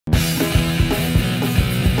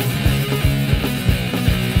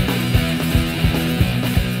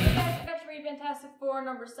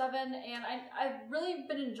number 7, and I've really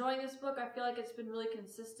been enjoying this book. I feel like it's been really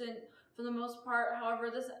consistent for the most part.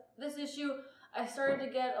 However, this issue, I started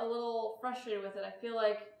to get a little frustrated with it. I feel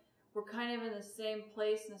like we're kind of in the same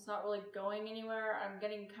place and it's not really going anywhere. I'm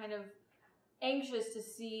getting kind of anxious to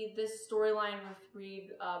see this storyline with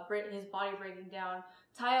Reed, his body breaking down,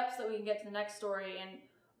 tie-ups that we can get to the next story, and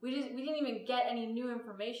we didn't even get any new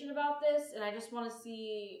information about this, and I just want to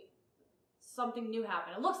see something new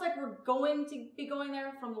happen. It looks like we're going to be going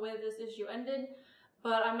there from the way that this issue ended,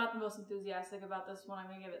 but I'm not the most enthusiastic about this one. I'm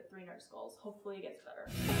going to give it 3 nerd skulls. Hopefully it gets better.